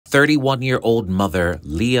31-year-old mother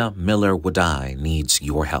Leah Miller Woodye needs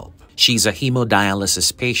your help. She's a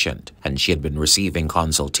hemodialysis patient, and she had been receiving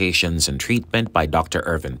consultations and treatment by Dr.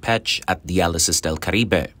 Irvin Petch at Dialysis del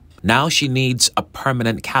Caribe. Now she needs a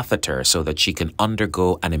permanent catheter so that she can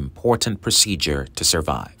undergo an important procedure to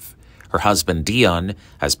survive. Her husband Dion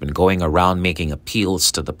has been going around making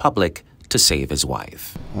appeals to the public to save his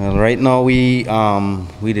wife. Well, right now we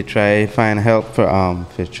to try find help for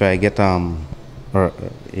to try get help for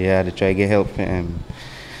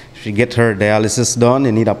she get her dialysis done.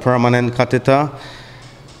 They need a permanent catheter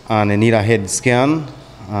and they need a head scan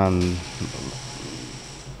and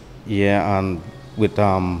with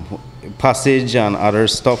passage and other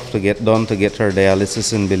stuff to get done to get her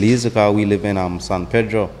dialysis in Belize because we live in San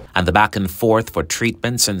Pedro. And the back and forth for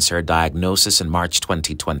treatment since her diagnosis in March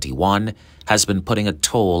 2021 has been putting a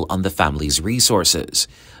toll on the family's resources.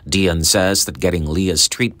 Dion says that getting Leah's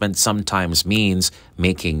treatment sometimes means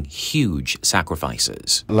making huge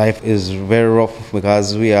sacrifices. Life is very rough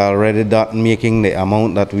because we are already not making the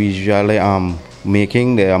amount that we usually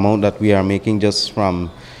making, the amount that we are making just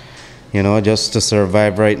from, just to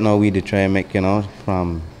survive right now. We try and make,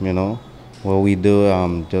 from, what we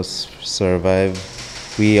do, just survive.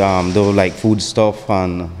 We do like food stuff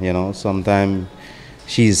and, sometimes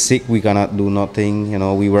she's sick, we cannot do nothing,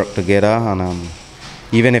 we work together and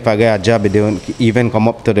even if I get a job, it don't even come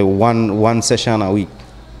up to the one session a week.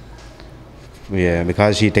 Yeah,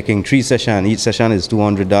 because she's taking 3 sessions, each session is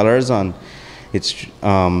 $200 and it's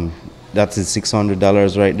that's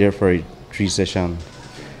 $600 right there for 3 sessions.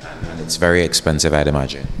 And it's very expensive, I'd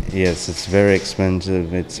imagine. Yes, it's very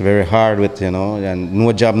expensive. It's very hard with, and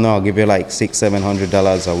no job now give you like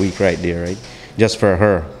 $600-700 a week right there, right? Just for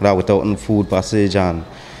her, that without food passage and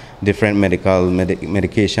different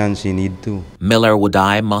medications she need to. Miller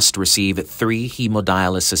Woodye must receive 3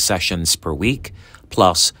 hemodialysis sessions per week,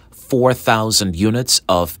 plus 4,000 units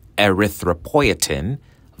of erythropoietin,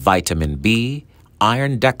 vitamin B,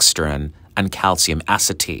 iron dextran, and calcium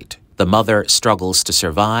acetate. The mother struggles to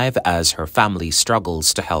survive as her family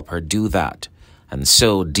struggles to help her do that. And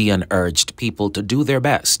so Dion urged people to do their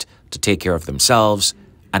best to take care of themselves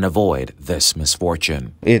and avoid this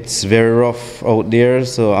misfortune. It's very rough out there,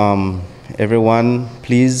 so everyone,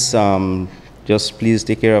 please, just please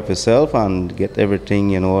take care of yourself and get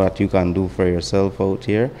everything, that you can do for yourself out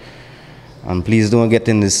here. And please don't get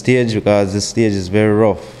in this stage because this stage is very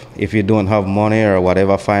rough if you don't have money or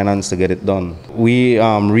whatever finance to get it done. We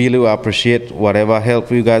really appreciate whatever help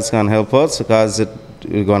you guys can help us because it's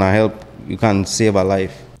gonna help, you can save a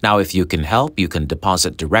life. Now, if you can help, you can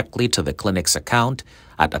deposit directly to the clinic's account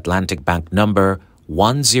at Atlantic Bank number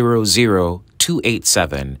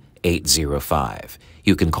 100-287-805.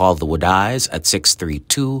 You can call the Woodeyes at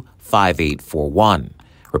 632-5841.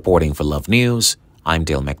 Reporting for Love News, I'm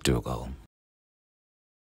Dale McDougall.